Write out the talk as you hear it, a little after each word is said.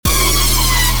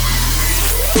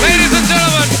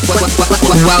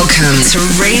Welcome to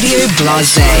Radio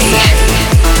Blasé.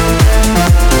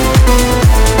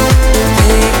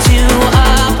 Picked you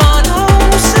up on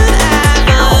Olsen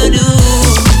Avenue.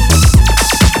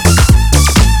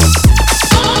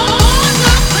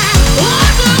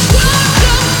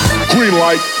 Green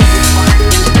light.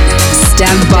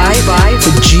 Stand by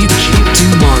for Duke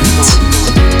Dumont.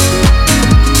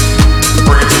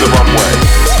 Bring it to the runway.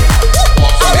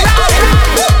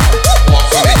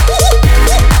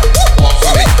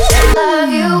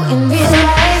 Love you in real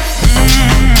life.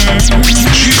 Duke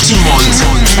Dumont.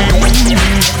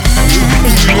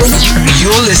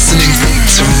 You're listening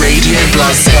to Radio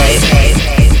Blasé.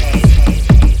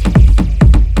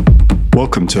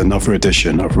 Welcome to another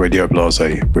edition of Radio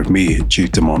Blasé with me,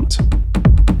 Duke Dumont.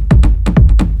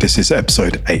 This is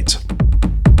episode 8.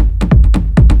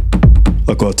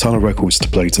 I've got a ton of records to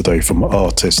play today from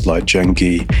artists like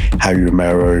Jengi,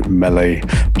 Romero, Mele,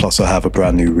 plus I have a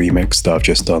brand new remix that I've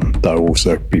just done that I'll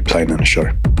also be playing in the show.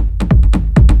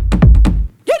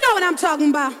 You know what I'm talking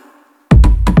about.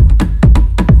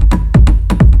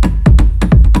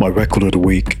 My record of the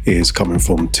week is coming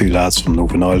from two lads from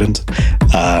Northern Ireland.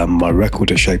 My record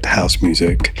that shaped house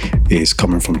music is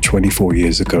coming from 24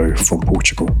 years ago from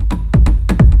Portugal.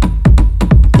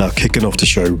 Now, kicking off the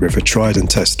show with a tried and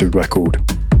tested record.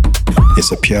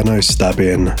 It's a piano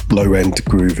stabbing, low-end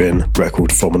grooving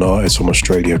record from an artist from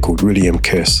Australia called William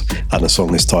Kiss, and the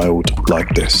song is titled Like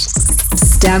This.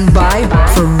 Stand by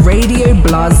for Radio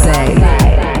Blasé.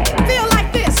 Feel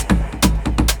like this.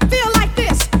 Feel like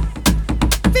this.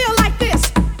 Feel like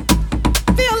this.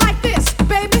 Feel like this,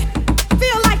 baby.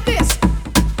 Feel like this.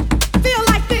 Feel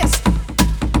like this.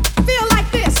 Feel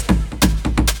like this.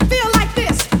 Feel like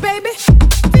this, baby.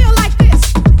 Feel like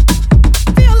this.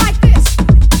 Feel like this.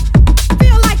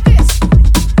 Feel like this.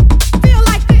 Feel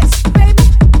like this, baby.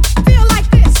 Feel like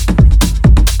this. Feel like this. Feel like this. Feel like this, baby.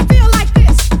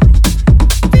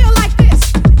 Feel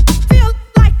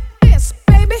like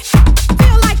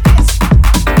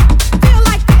this. Feel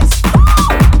like this. Feel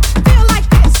like this.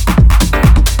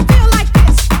 Feel like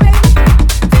this, baby.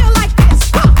 Feel like this.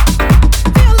 Feel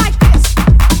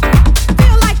like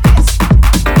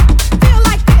this. Feel like this.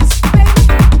 Feel like this, baby. Feel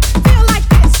like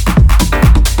this.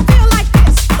 Feel like this.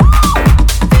 Feel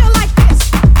like this.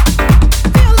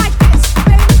 Feel like this,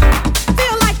 baby.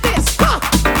 Feel like this.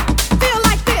 Feel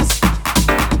like this.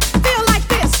 Feel like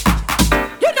this.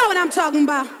 You know what I'm talking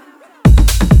about.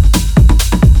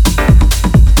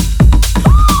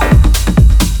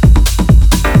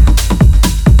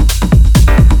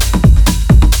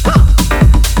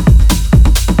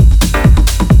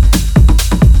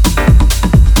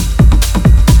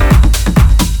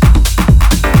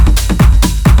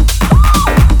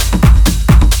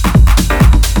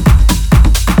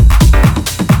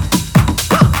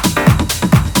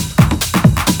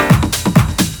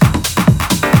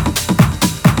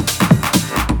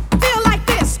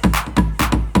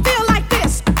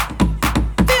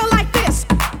 like this.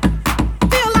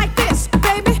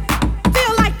 Feel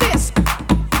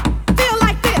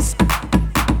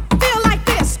like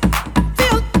this. Feel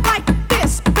like this. Feel like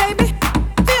this, baby.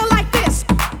 Feel like this.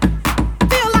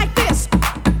 Feel like this.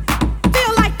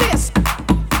 Feel like this.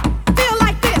 Feel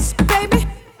like this, baby.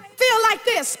 Feel like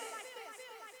this. Feel like this.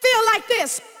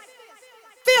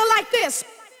 Feel like this.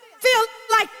 Feel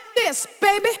like this,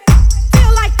 baby.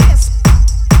 Feel like this.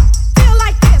 Feel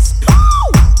like this. Feel like this. Feel like this, baby. Feel like this. Feel like this.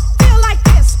 Feel like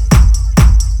this.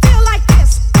 Feel like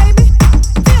this, baby.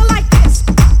 Feel like this.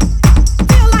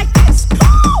 Feel like this.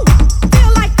 Feel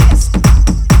like this.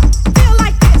 Feel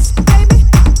like this, baby.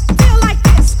 Feel like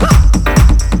this.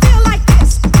 Feel like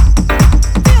this.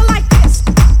 Feel like this.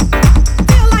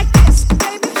 Feel like this,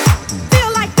 baby. Feel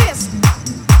like this.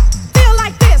 Feel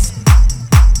like this.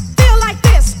 Feel like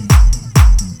this.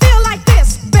 Feel like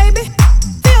this, baby.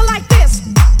 Feel like this.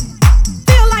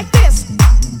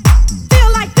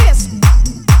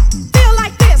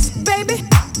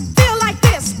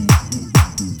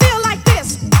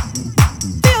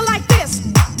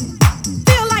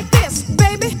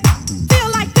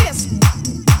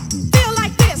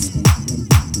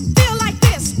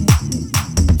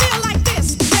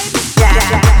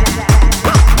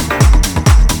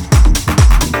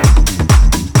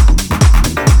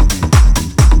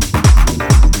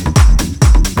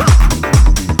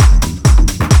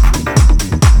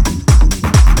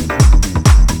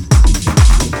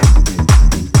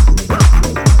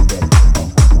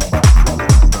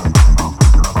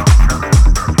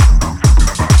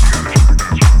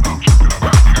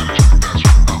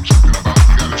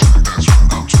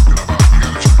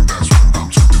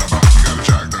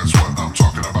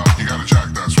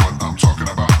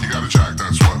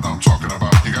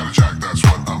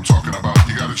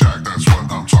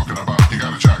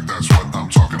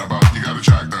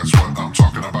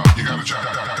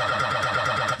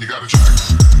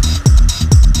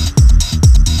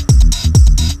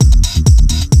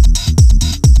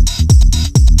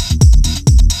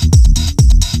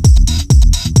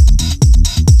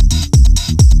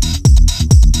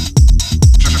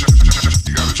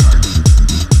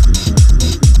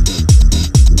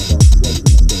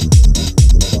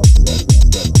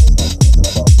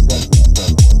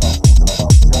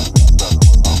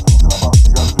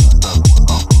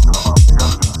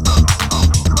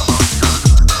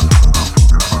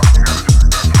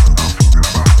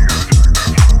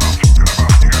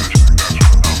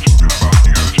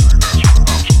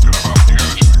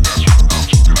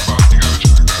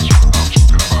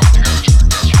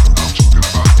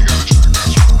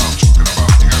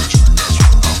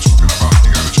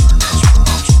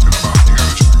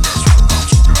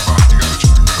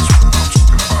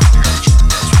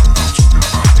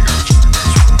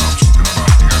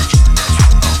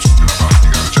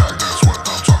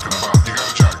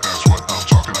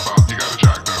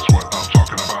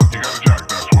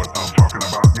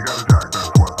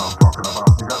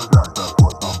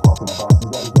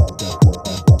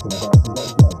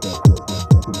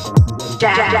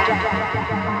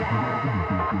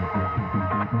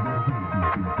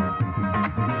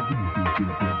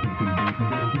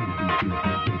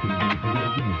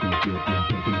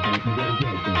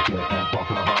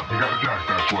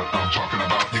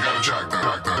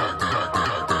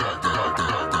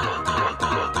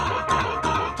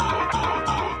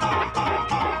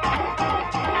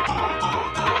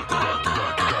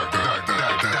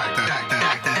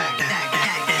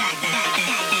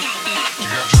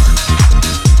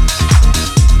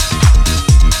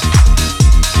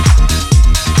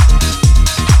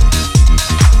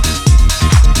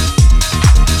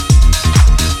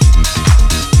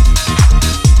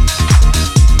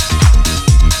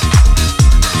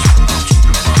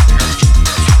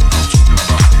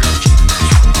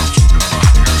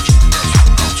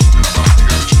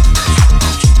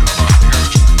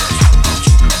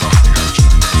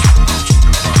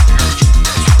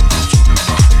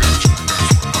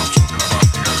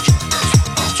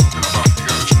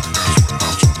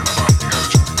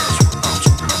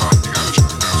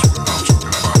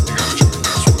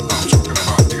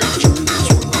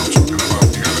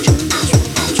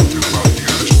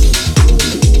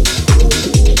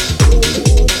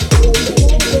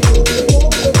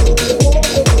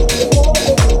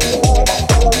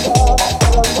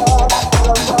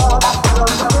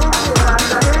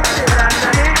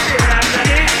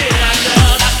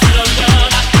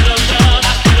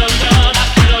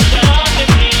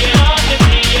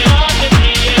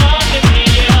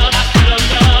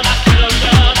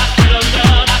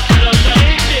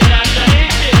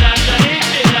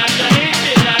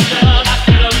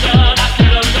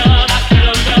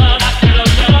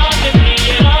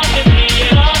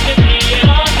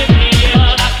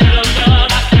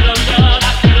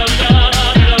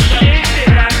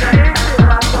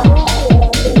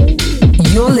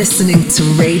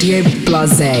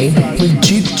 Blasé with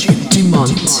Duke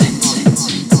Dumont.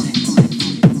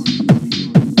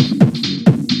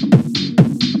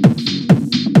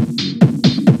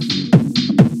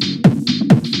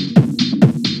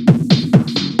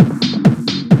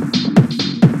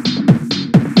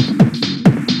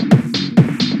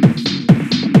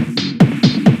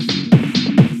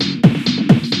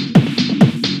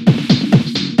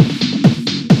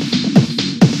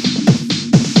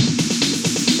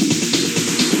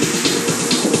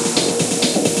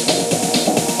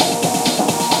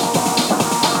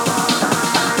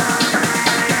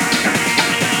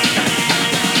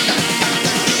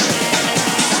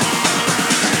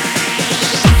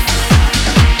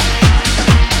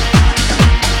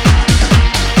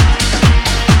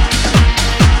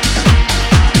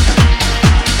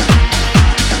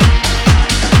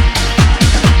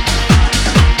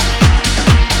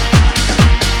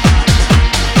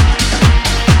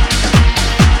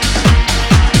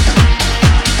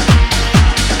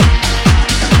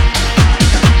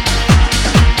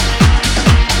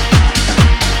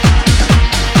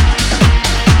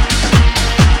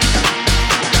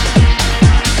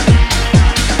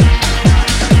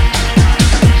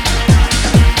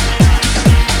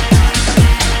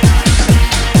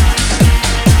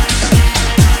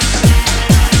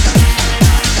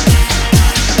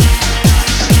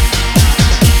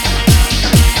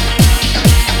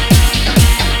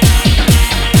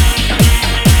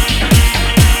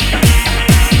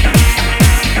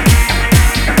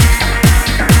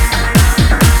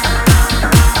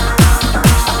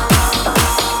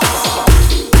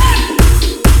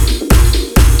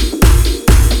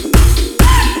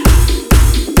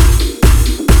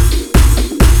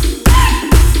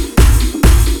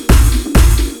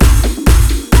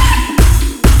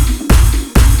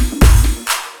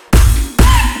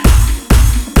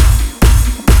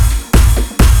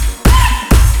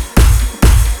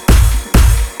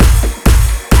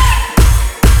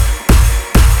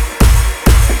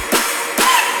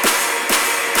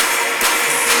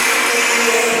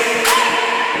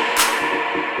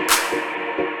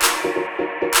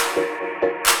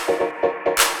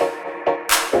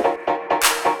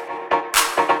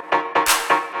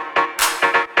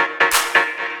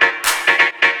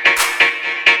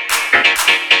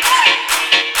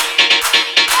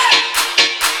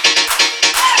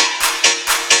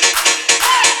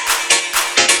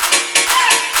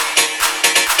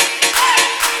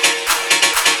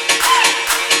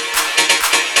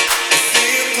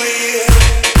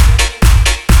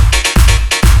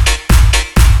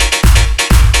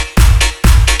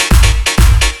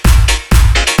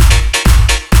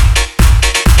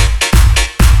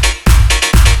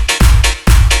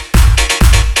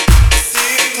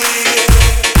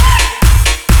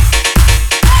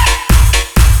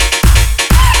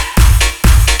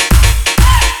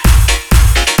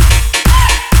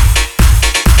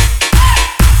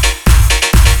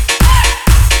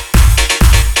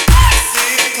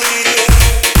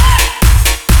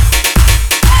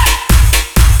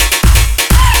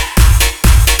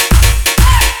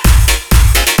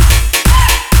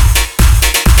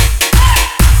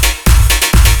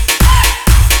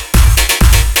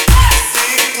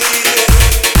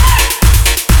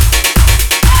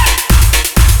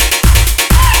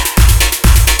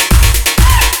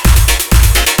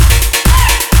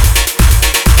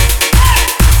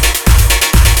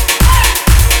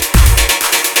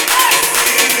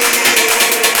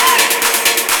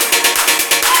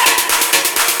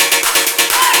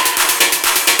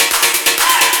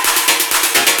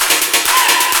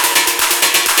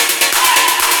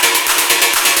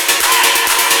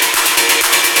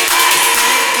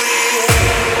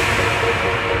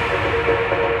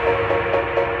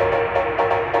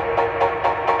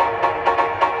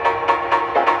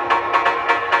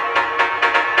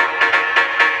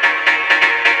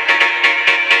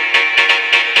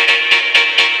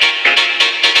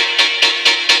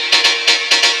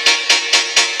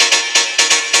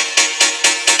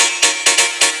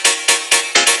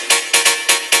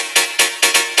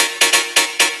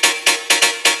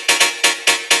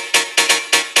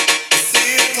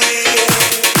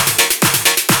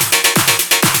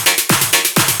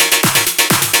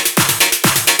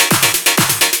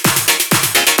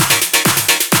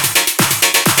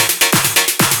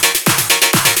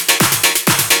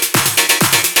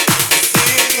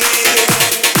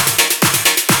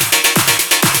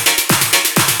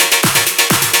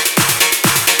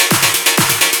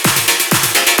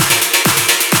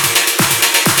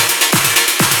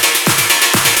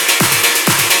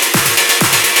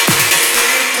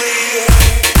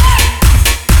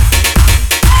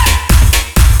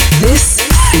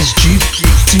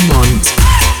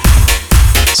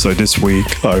 So this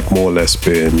week I've more or less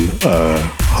been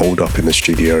holed up in the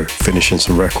studio finishing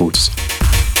some records.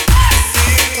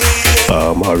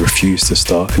 I refuse to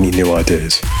start any new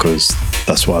ideas because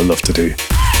that's what I love to do.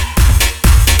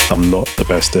 I'm not the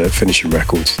best at finishing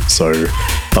records, so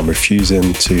I'm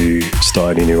refusing to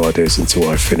start any new ideas until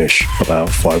I finish about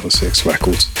 5 or 6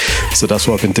 records. So that's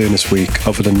what I've been doing this week.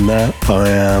 Other than that, I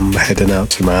am heading out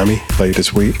to Miami later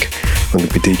this week. I'm going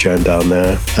to be DJing down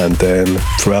there, and then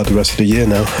throughout the rest of the year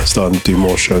now, starting to do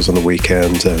more shows on the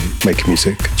weekend and making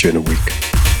music during the week.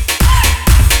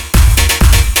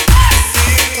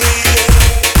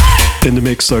 In the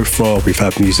mix so far, we've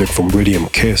had music from William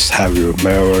Kiss, Harry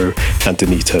Romero, and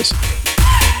Denitez.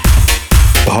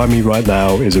 Behind me right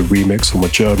now is a remix from a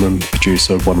German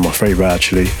producer, one of my favourite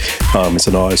actually. It's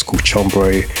an artist called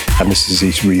Chombre, and this is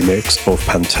his remix of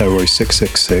Pantero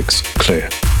 666, Clear.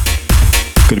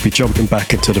 Going to be jumping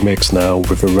back into the mix now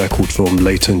with a record from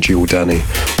Layton Giordani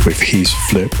with his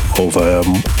flip of a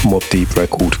Mobb Deep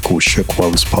record called Shook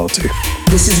Ones Part 2.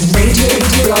 This is Radio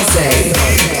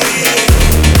Blasé.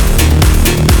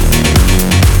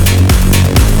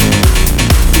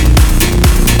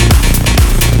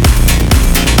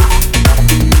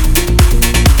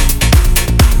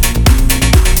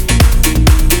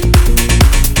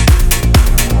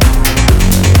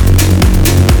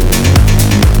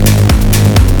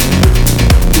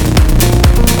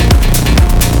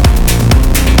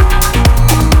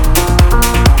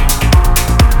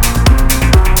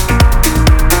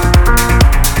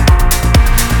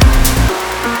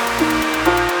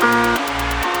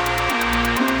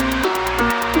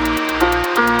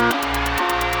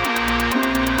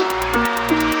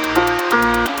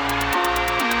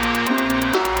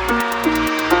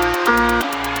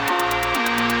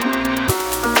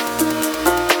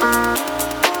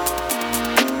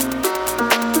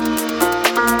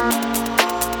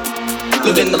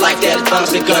 Living the life that is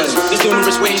bombs and guns. There's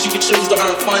numerous ways you can choose to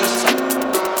earn funds.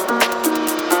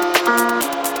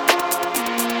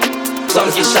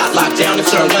 Some get shot, locked down, and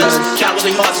turn guns.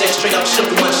 Cowardly hearts and straight up shook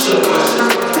ones, shook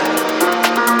ones.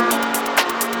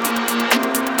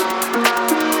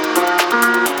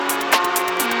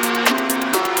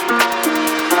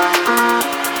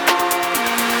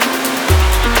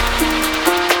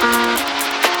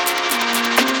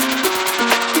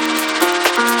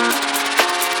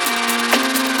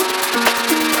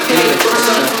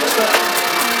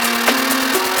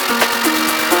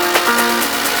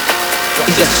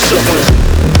 Just shook ones.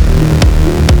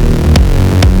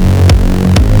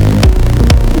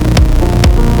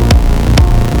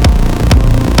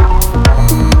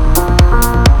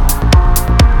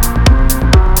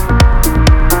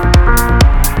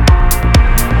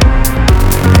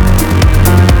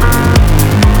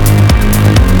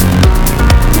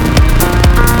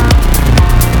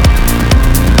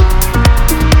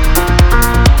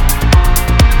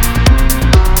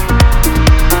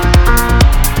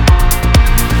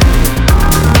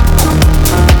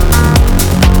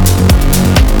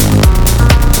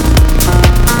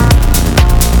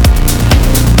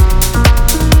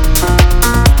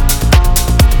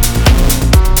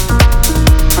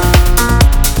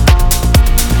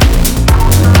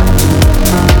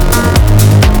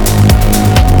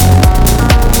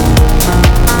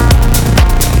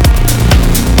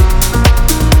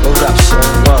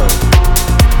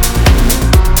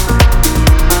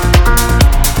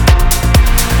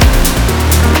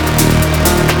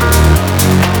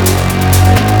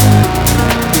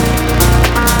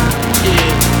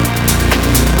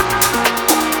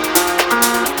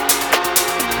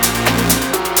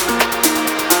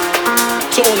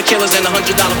 To all the killers and the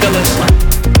 $100 billers.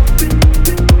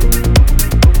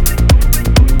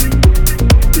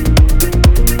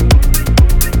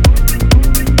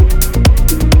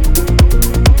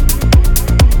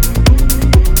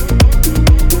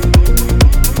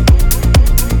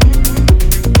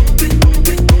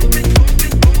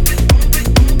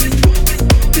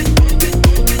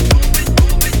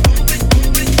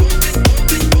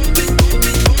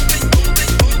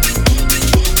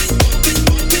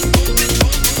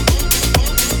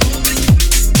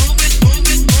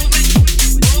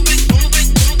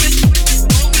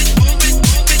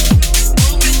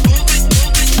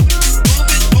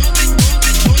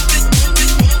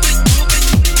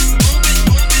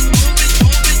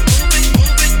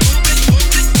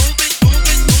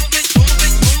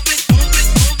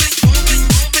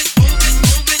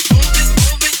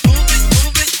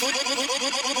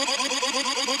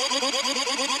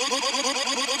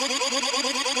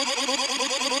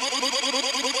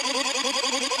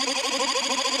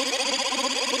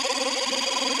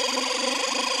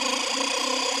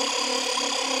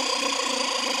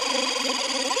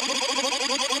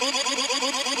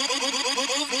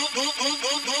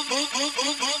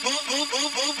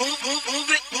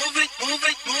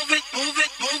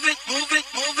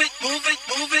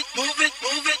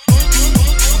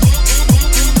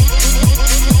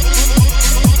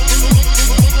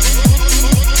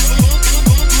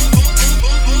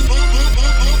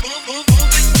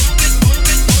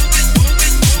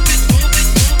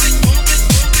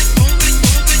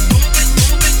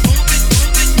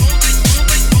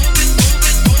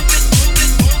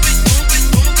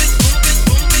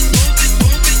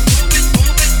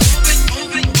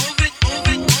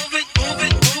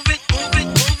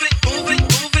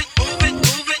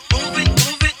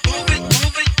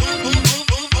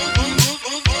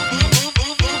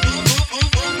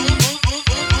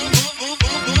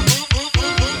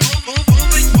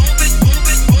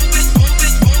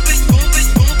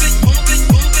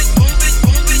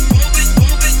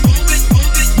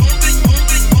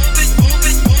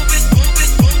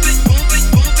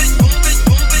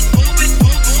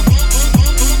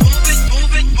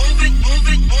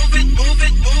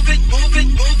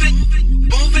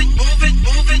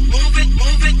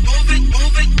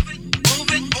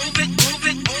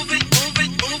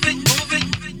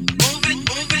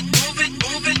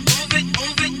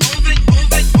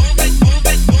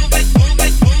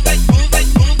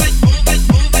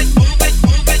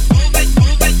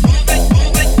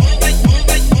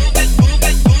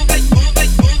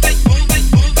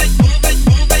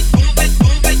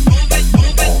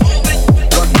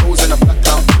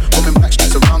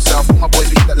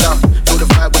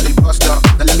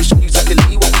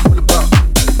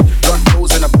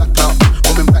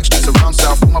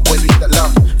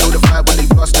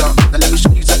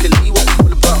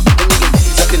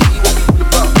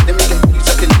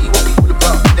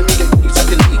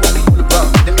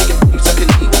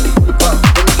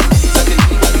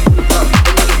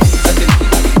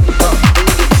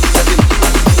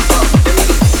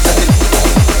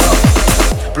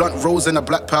 rose and a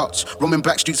black pouch. Roaming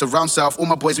back streets around south. All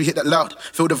my boys, we hit that loud.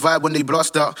 Feel the vibe when they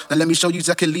blast out. Now let me show you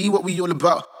exactly what we all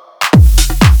about.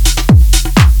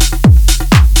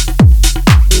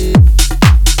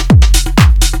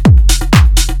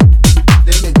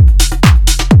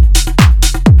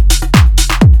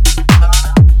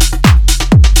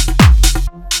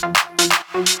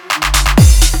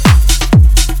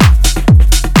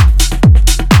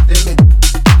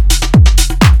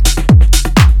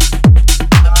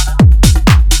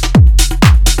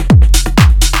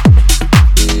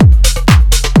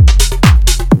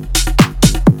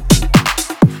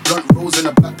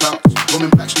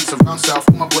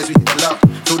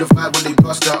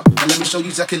 Show you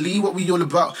exactly what we all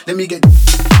about. Let me get. Feel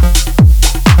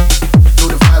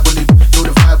the vibe when they. Feel the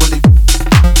vibe when they.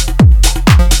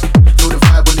 Feel the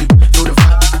vibe when they. Feel the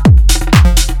vibe.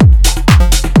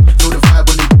 Feel the vibe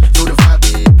when they. Feel the vibe.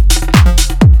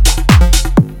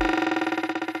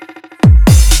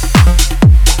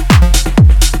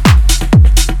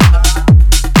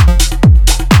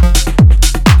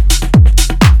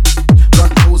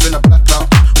 Blunt rolls in a black cloud.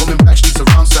 Roaming back streets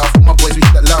around south. All my boys, we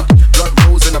hit that loud. Blunt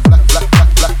rolls in a black.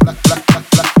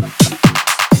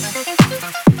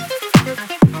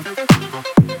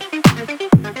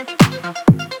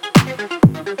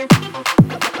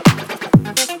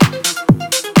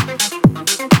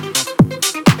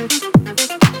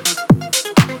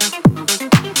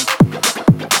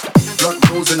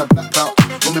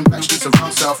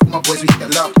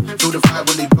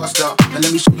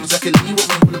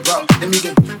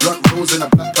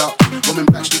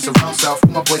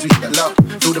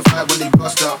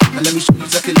 Let me get good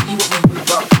about.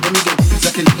 Let me get good about.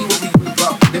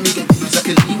 Let me get good about. Let me get good about. Let me get good about. Let me get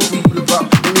good about.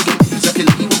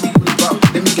 Let me get good about. Let me get good about.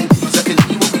 Let me get good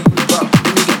about. Let me get good about. Let me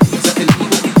get good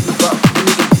about. Let me about.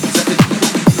 So the vibe when they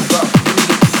good about.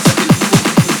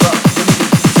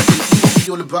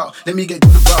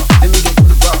 Let me get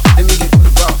good about. Let me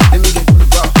get good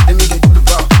about. Let me get good about. Let me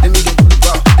get good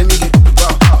about.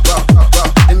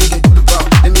 Let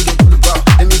me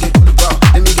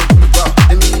get good about.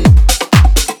 Let me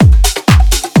get. So the vibe when they.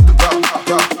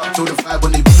 So the vibe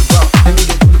when they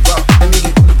good about. Let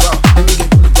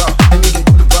me get good about. Let me get good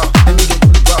about.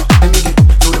 Let me get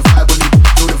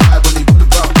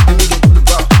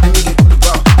good about.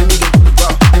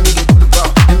 Let me get good about.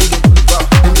 Let me get good about.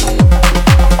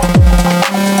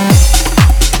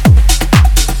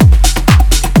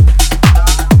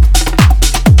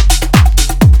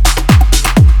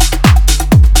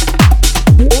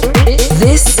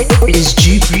 This is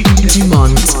Duke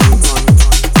Dumont.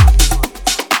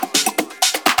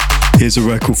 Here's a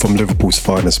record from Liverpool's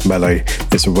finest, Mele.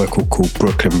 It's a record called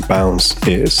Brooklyn Bounce.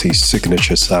 It's his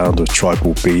signature sound of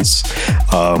tribal beats.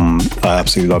 I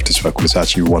absolutely love this record. It's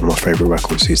actually one of my favourite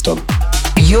records he's done.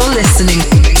 You're listening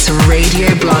to Radio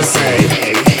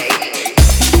Blasé.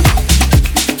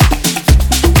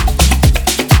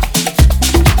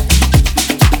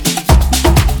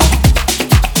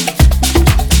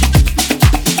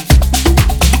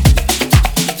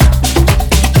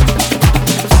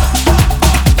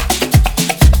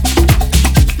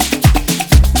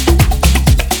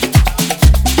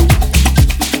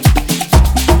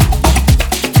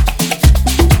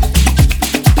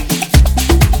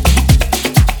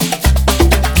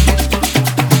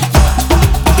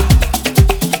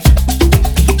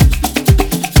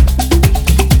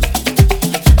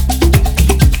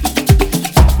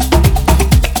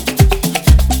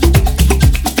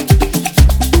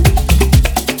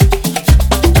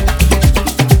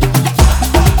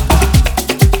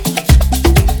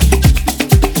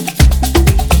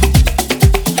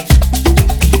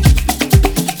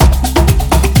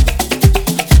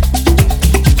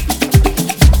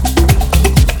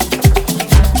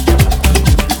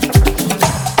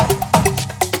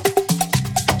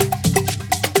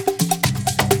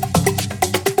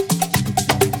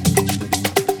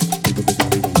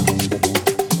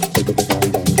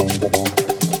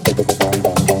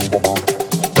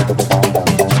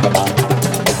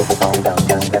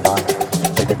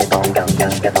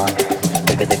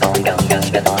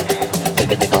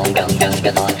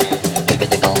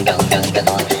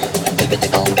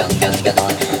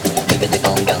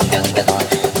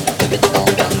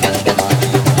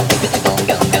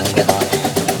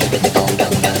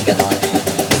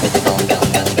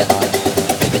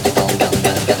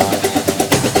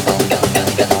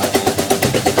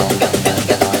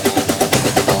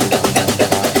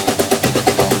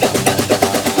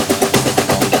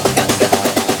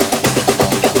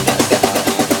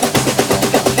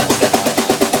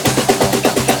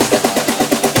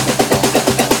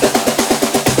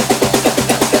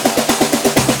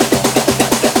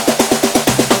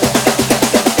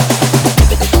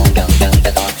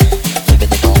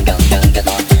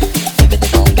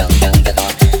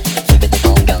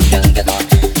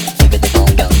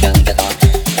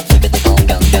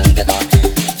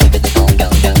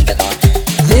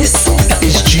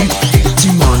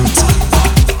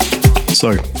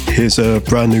 So here's a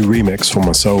brand new remix for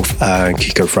myself and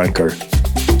Kiko Franco.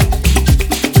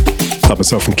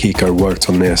 Myself and Kiko worked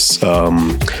on this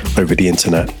over the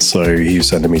internet. So he was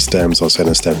sending me stems, I was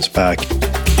sending stems back.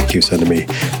 He was sending me an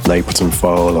Ableton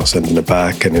file, I was sending it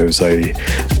back, and it was a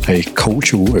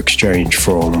cultural exchange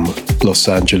from Los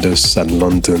Angeles and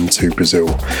London to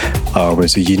Brazil.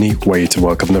 It's a unique way to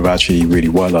work. I've never actually really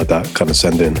worked like that, kind of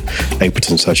sending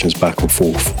Ableton sessions back and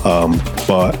forth.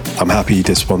 But I'm happy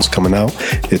this one's coming out.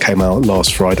 It came out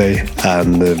last Friday,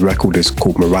 and the record is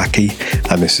called Meraki,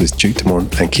 and this is Duke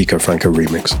Dumont and Kiko Franco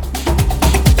remix.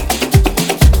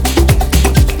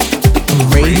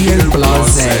 Radio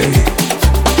Blasé.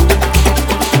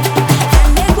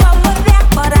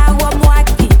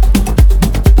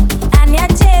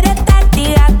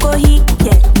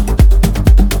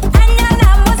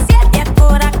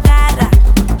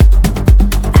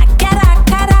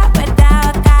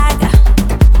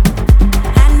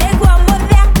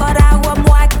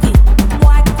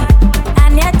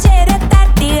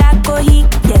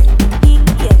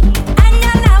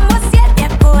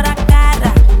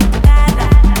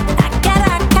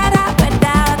 Cara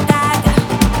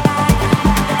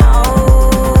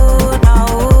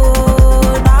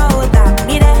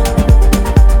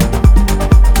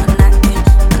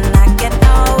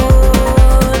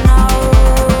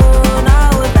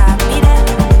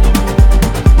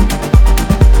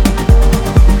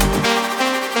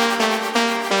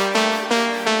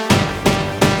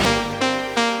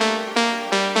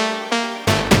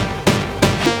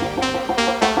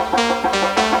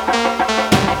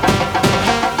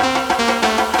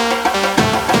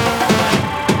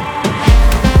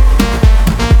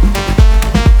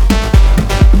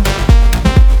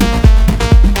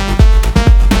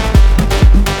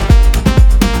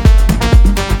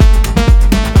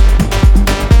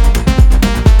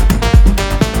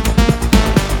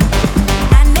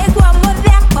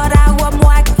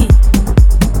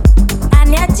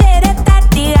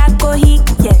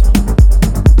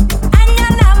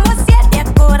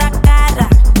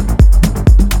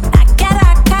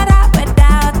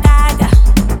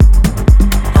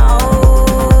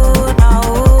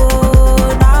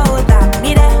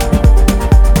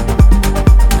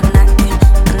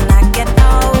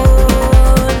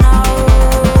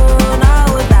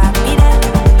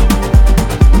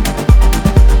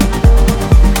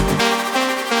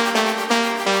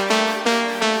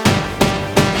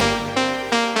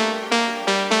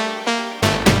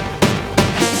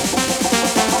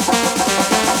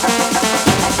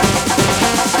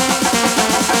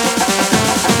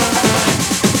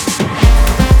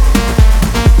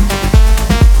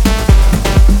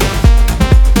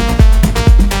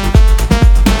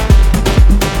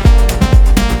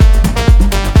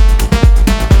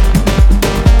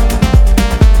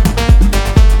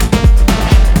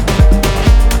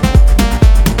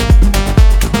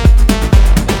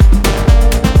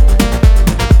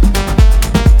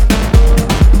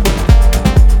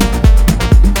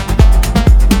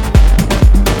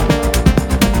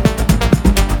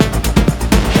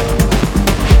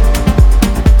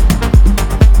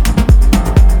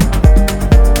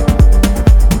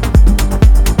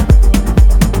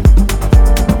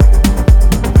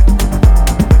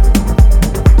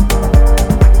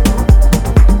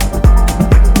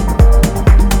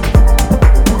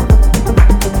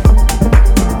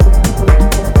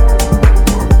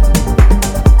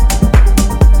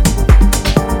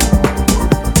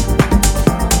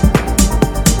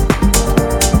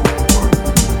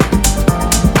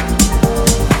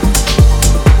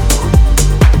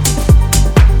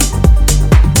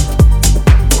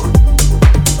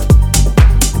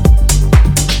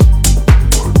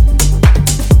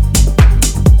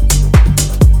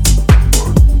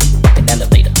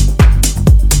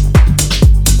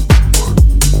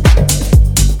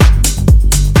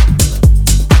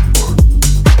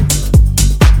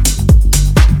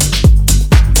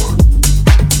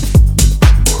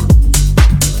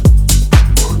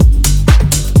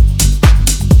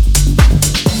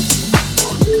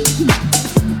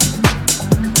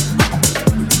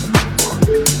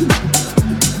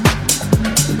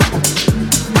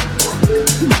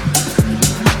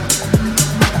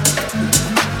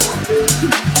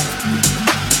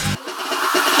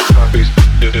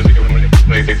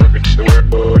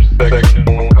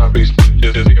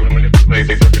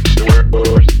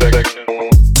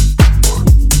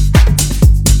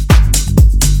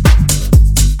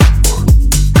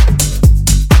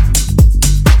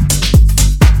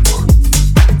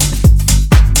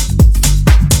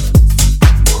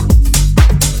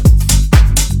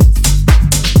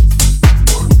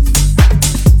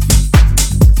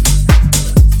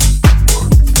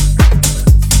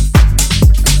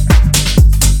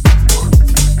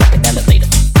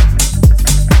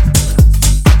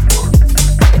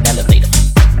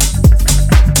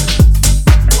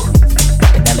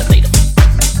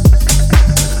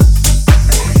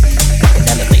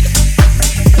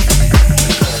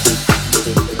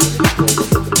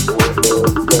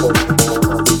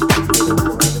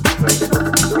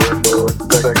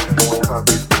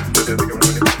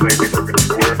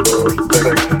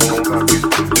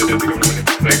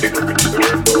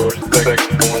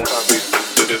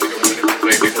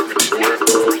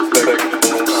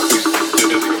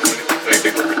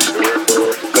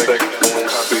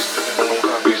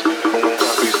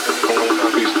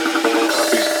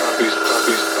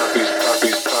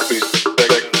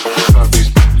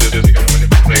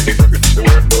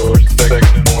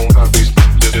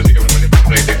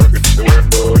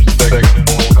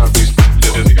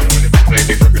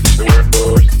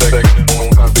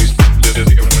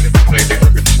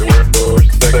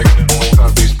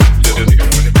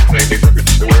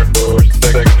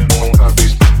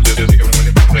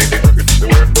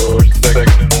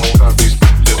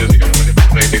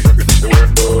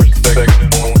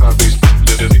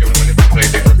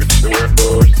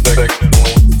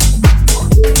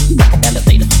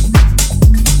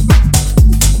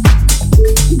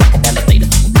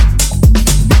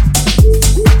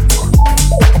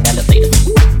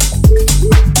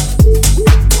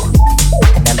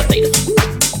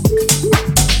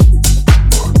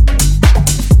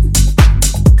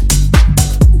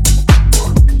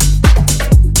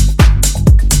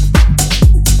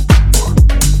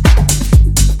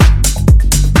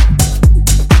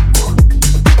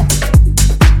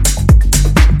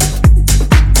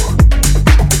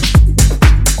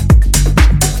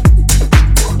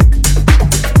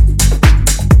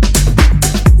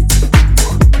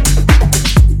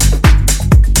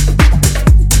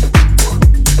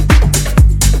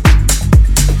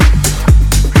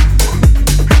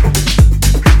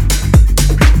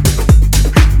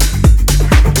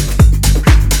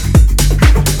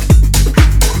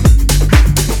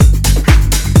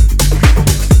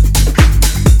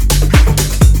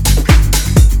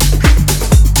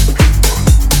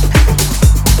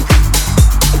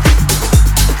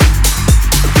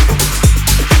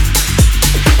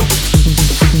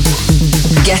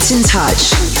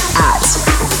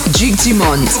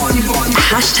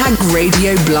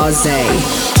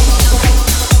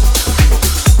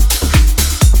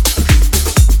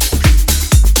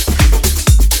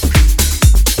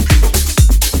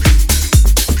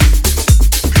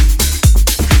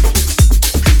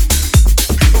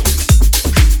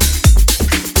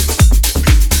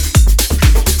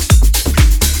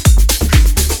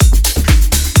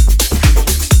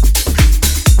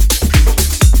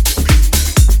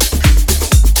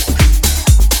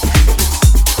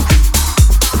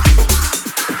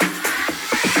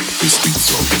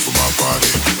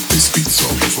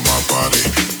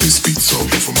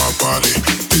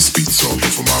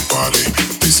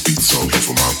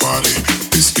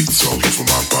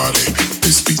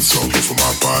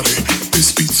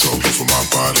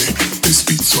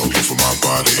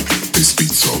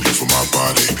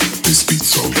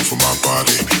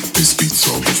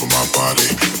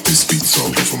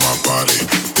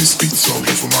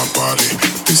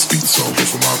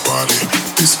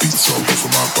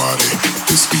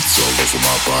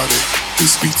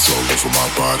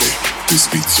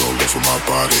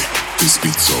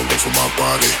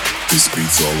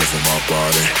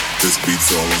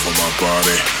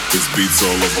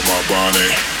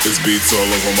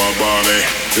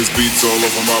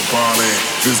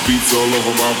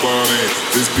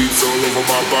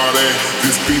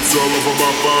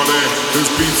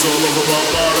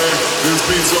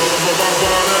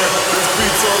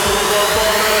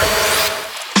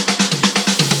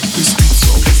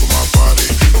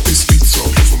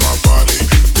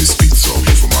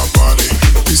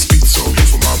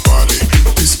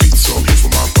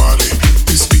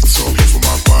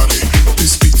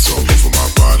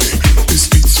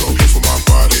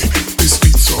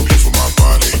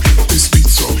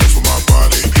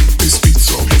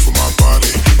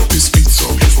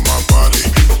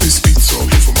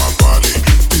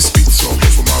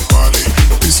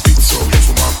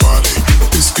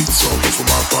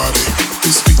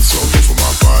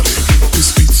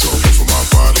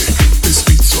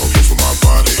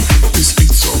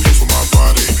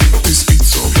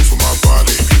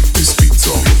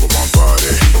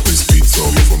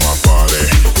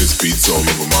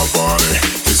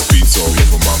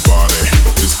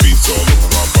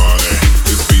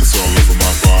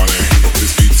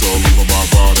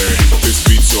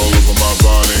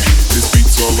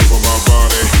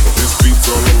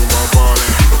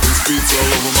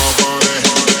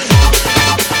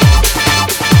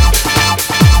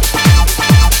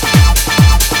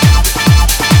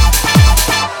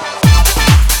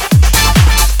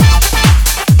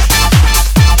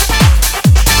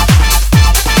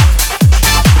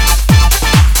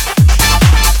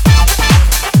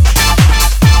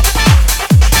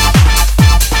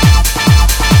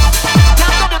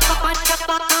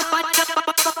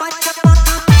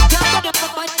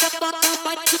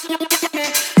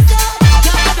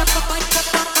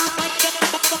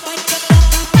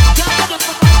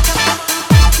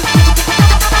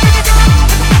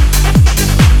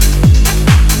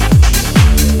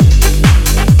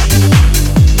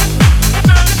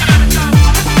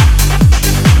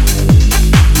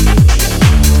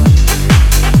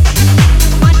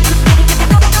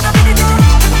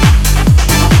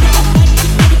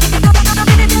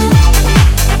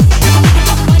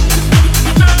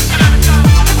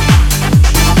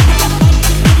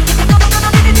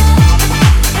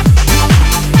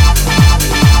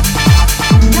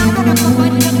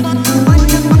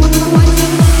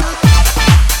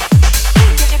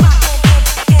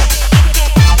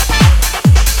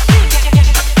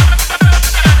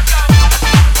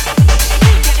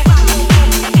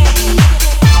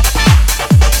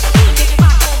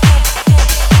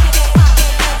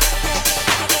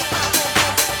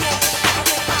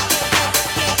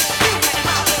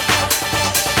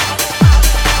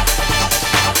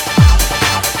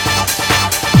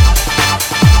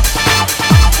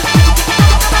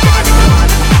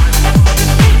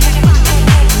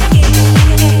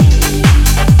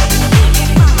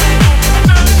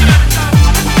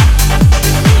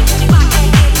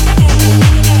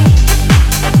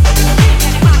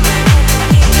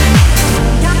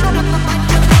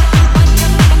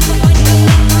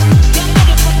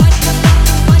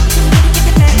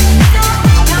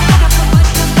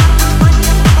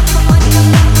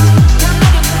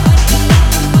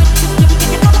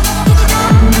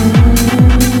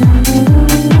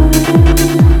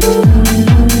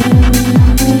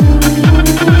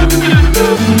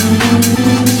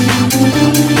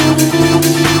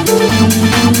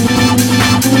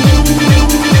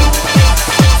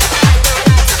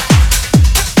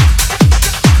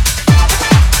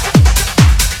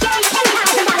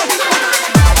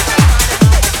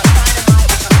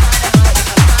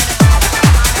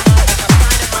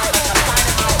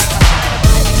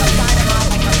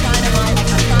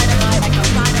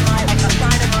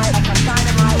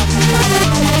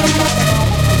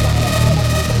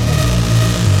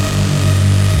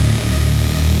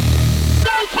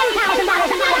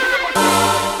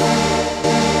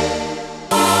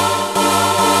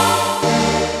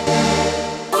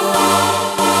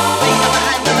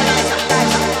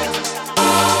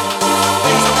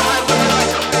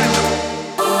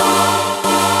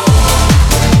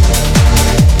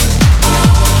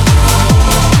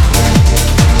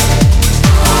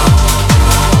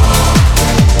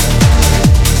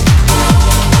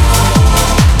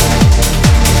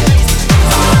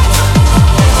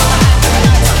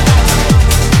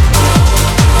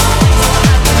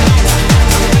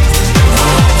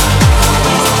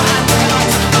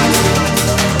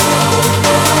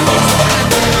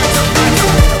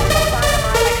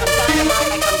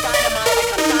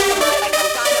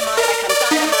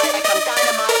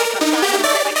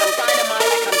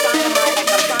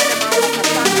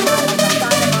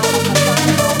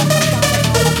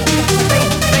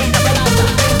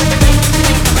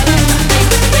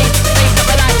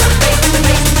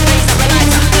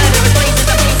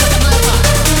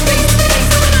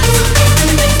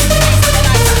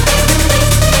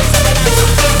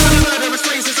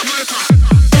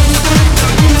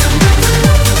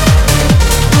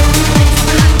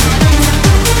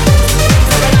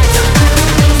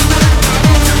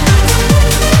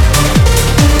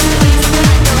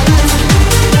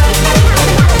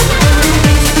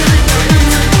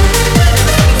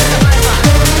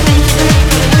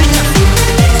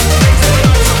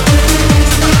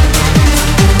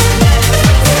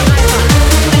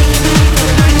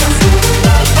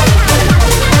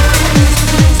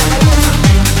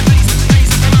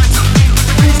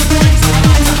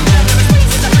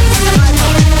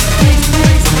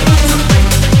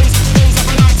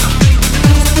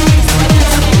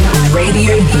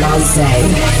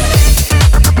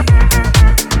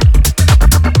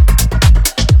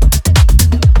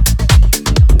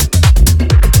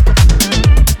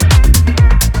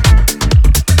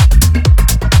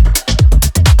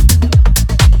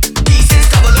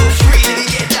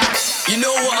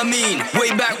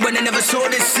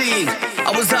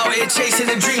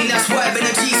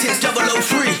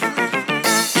 03.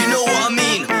 You know what I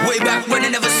mean? Way back when I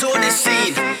never saw this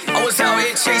scene. I was out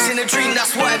here chasing a dream,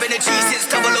 that's why I've been a G since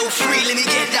 003. Let me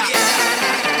get that.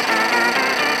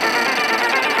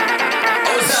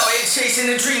 I was out here chasing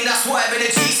a dream, that's why I've been a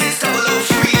G since 003.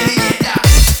 Let me get that.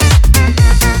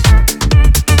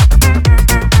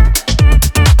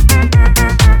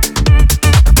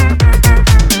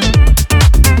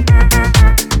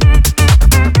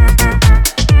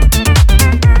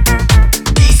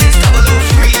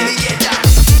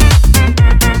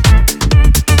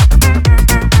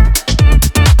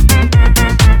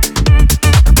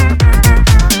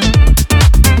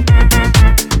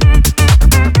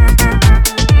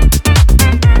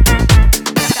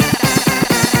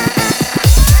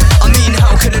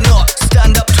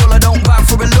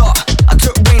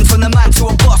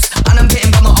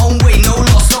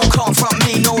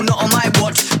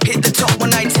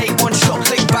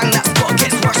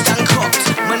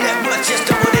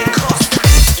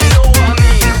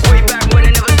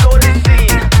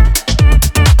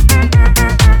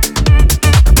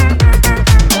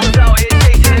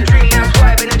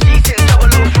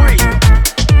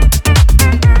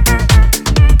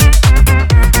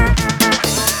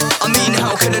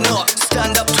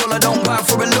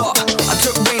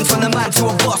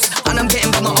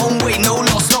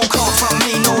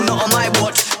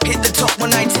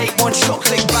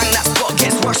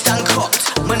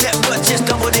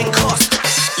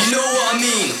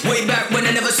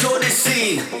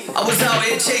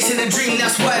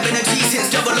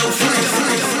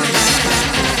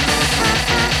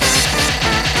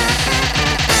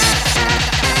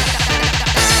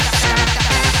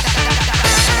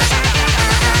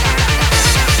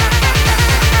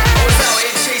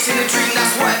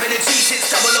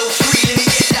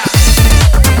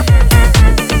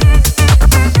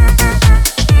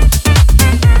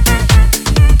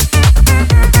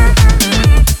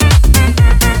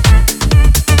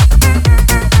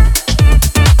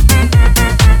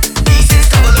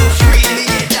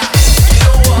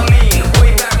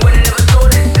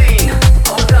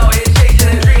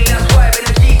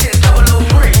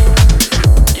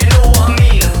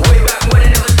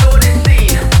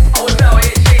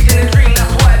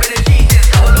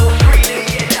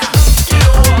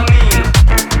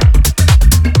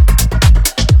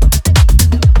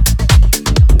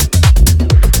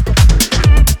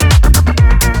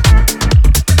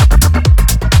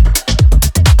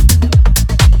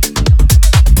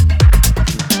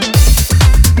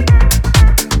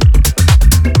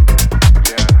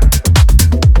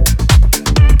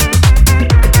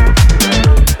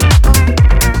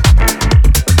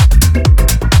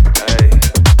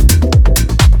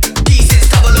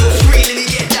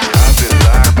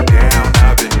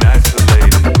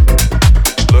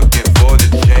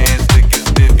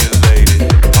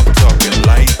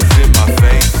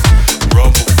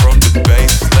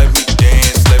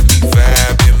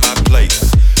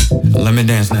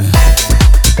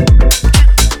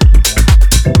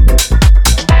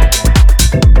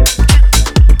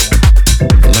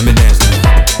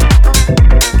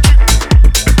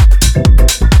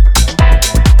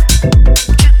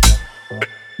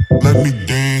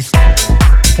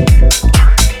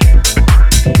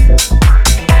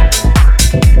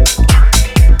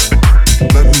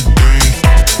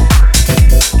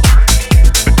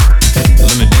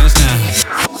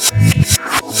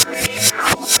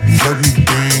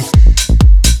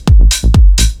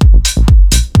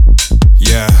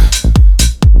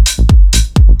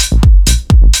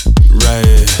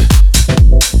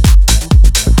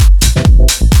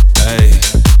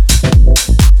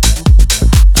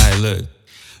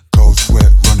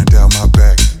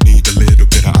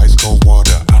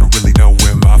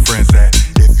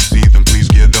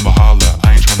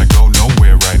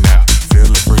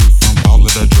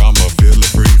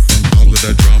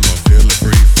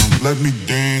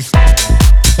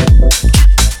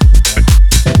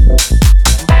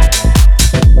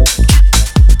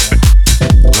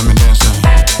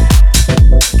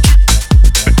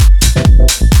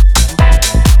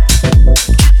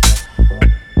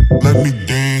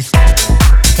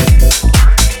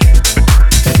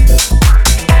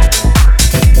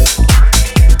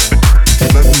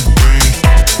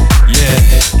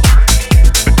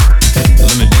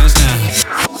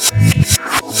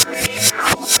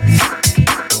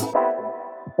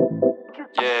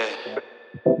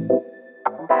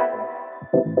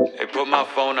 my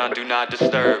phone on Do Not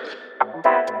Disturb.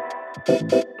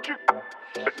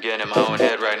 Getting in my own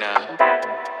head right now.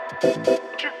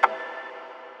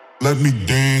 Let me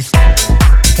dance.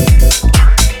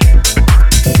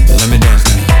 Let me dance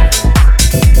now.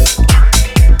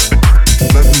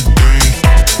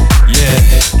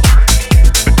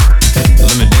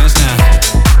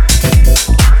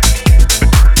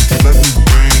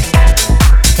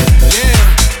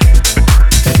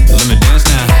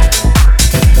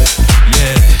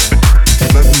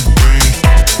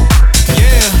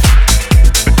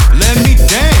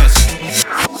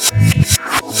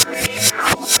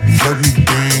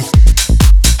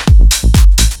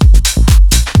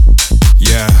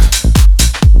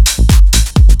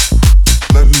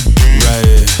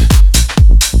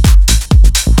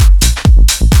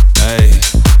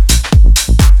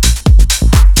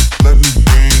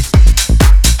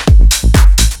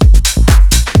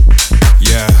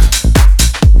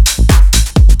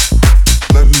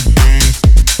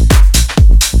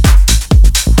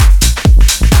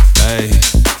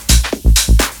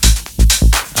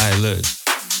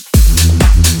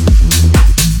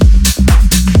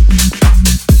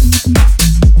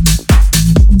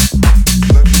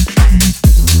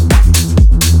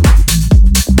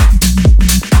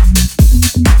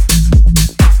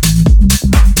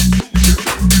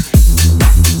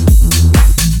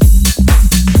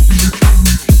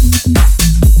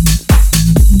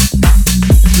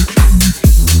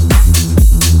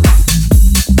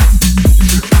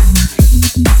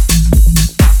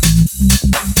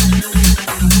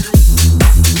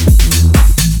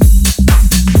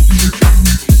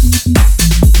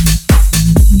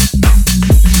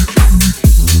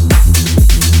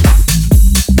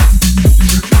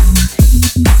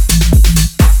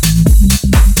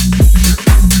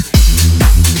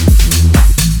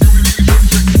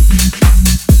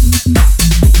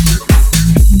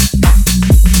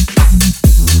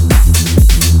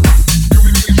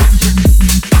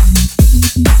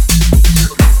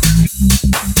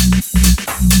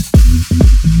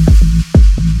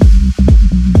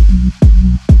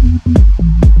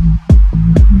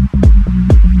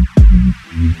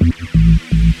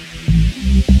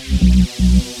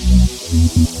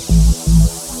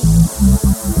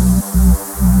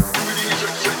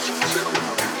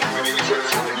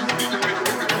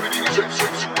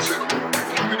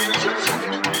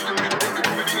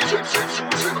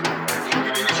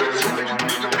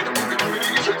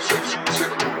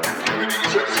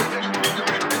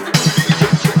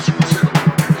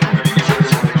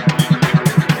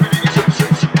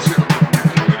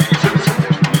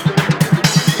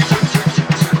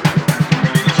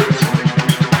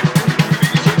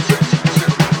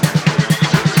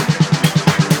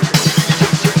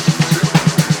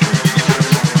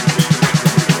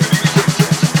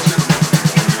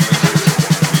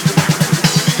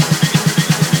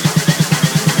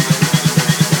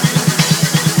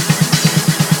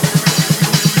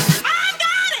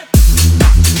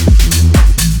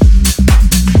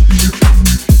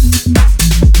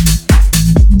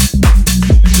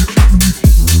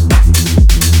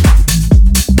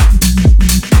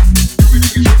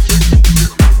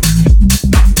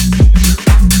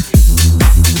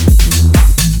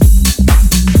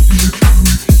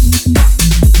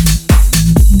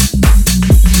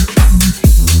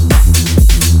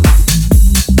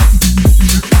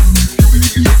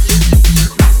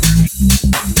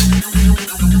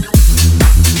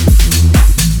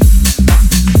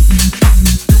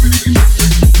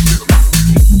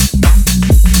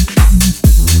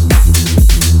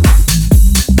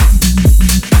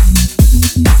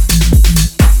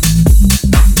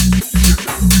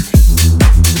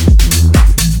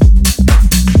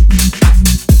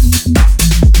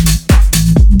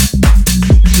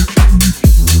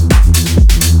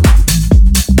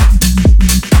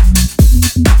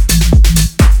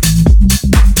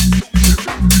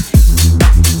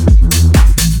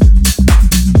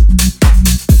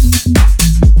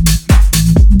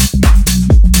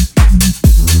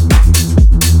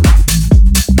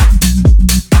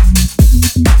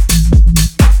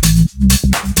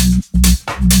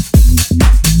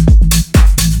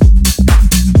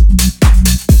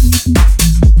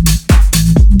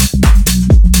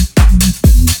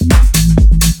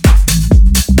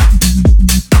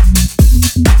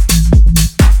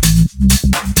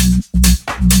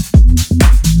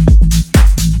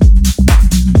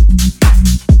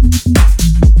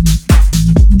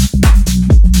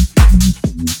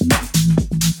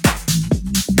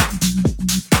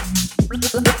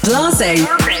 Blasé,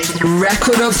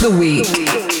 Record of the Week.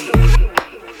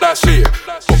 Last year,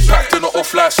 packed in the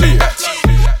off last year.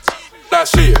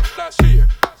 Last year, last year,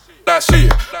 last year,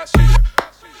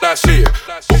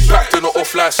 packed in the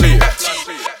off last year.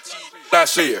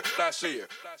 Last year, last year,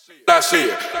 last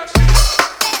year,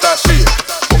 last year,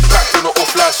 packed in the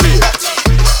off last year.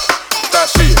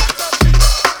 Last year,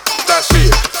 last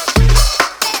year,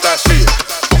 last year,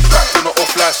 packed in the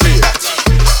off last year.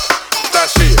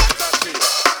 Last year, last year.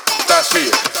 Last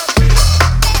year.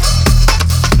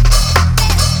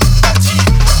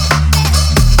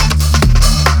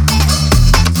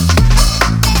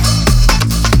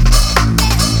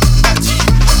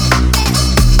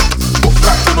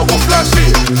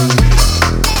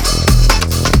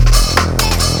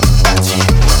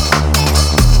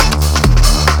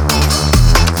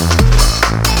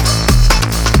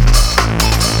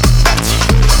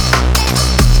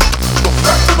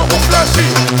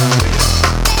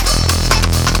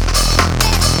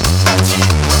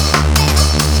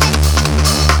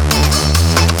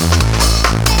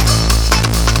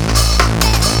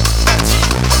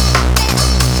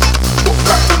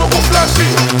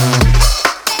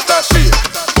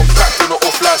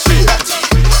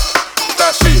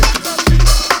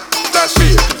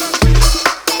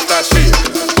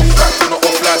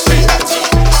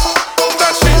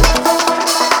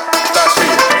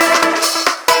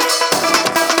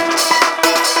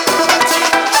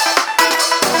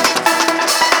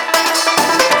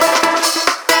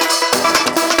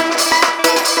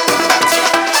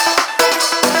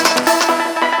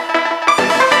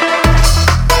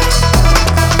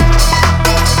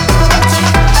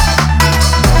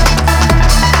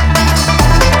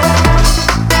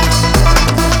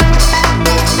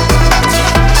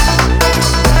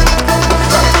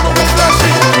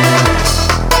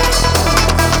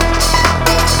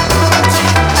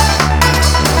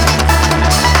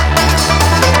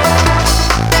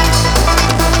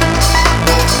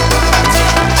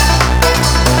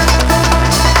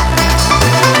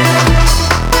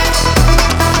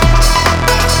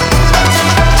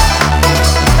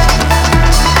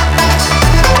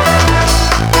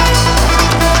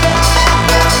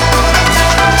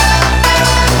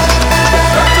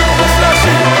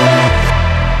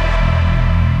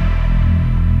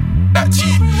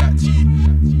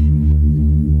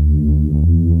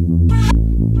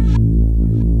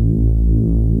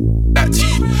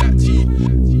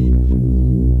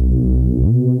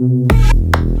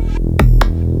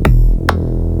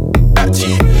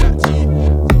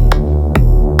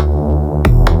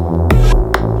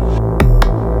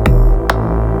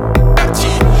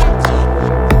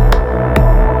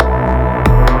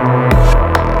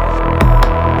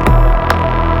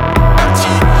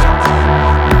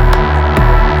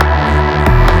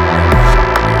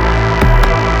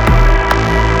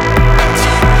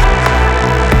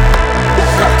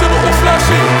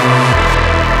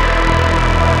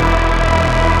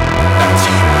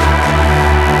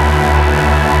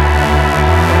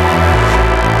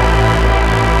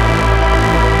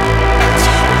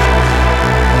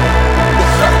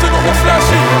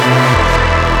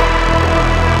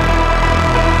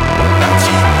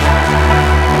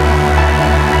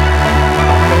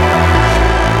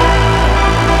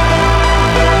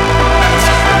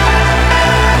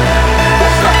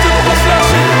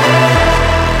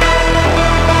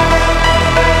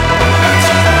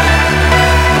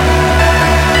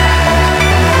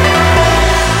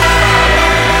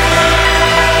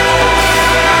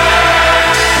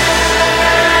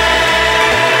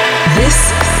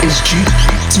 Duke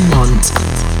Dumont.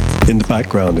 In the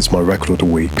background is my record of the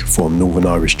week from Northern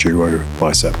Irish duo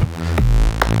Bicep.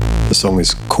 The song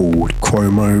is called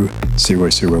Chromo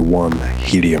 001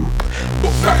 Helium.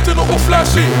 I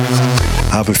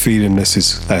have a feeling this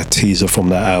is a teaser from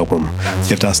that album.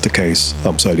 If that's the case,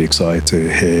 I'm certainly excited to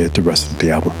hear the rest of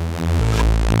the album.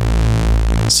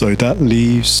 So that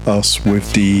leaves us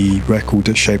with the record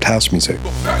that shaped house music.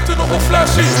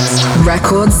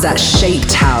 Records that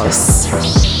shaped house.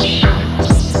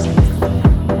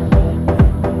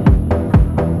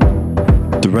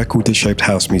 The record that shaped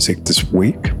house music this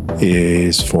week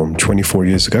is from 24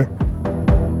 years ago.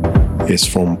 It's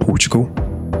from Portugal,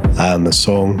 and the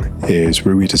song is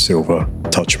Rui da Silva,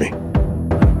 Touch Me.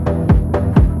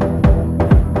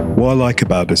 What I like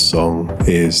about this song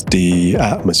is the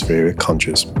atmosphere it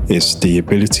conjures. It's the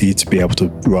ability to be able to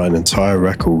write an entire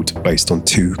record based on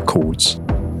 2 chords.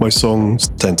 Most songs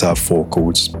tend to have 4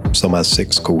 chords, some have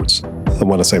 6 chords. And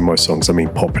when I say most songs, I mean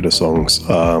popular songs,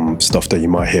 stuff that you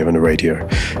might hear on the radio.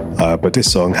 But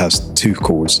this song has 2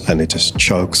 chords, and it just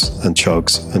chugs and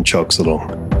chugs and chugs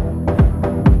along.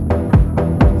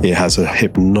 It has a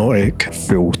hypnotic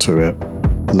feel to it,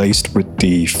 laced with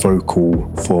the vocal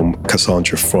from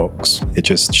Cassandra Fox.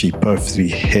 She perfectly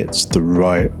hits the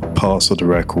right parts of the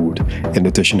record. In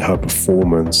addition, her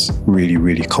performance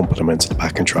really complements the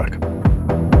backing track.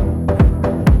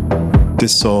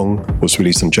 This song was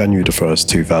released on January the 1st,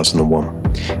 2001.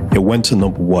 It went to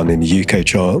number 1 in the UK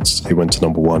charts, it went to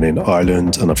number 1 in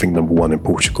Ireland, and I think number 1 in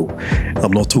Portugal.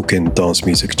 I'm not talking dance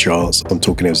music charts, I'm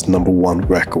talking it was number 1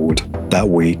 record that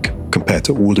week compared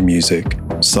to all the music,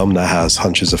 some that has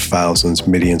hundreds of thousands,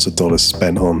 millions of dollars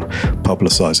spent on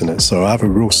publicizing it. So I have a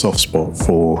real soft spot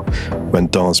for when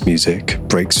dance music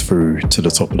breaks through to the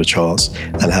top of the charts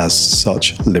and has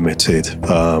such limited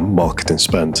marketing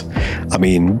spend. I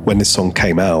mean, when this song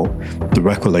came out, the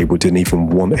record label didn't even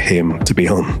want him to be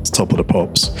on Top of the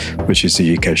Pops, which is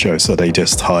the UK show. So they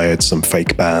just hired some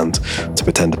fake band to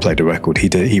pretend to play the record.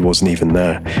 He wasn't even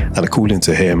there. And according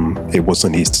to him, it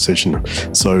wasn't his decision.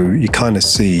 So you kind of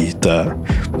see that,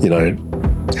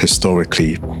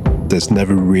 historically, there's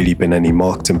never really been any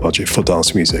marketing budget for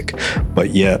dance music,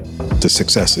 but yet the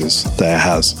successes that it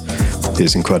has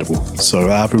is incredible.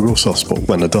 So I have a real soft spot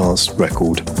when a dance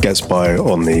record gets by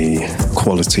on the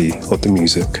quality of the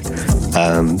music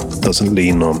and doesn't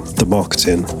lean on the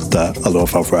marketing that a lot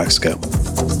of other acts get.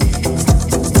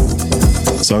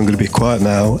 So I'm going to be quiet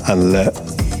now and let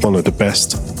one of the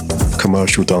best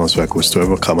commercial dance records to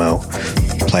ever come out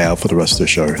play out for the rest of the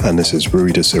show, and this is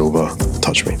Rui da Silva,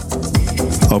 Touch Me.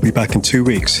 I'll be back in 2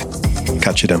 weeks.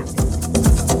 Catch you then.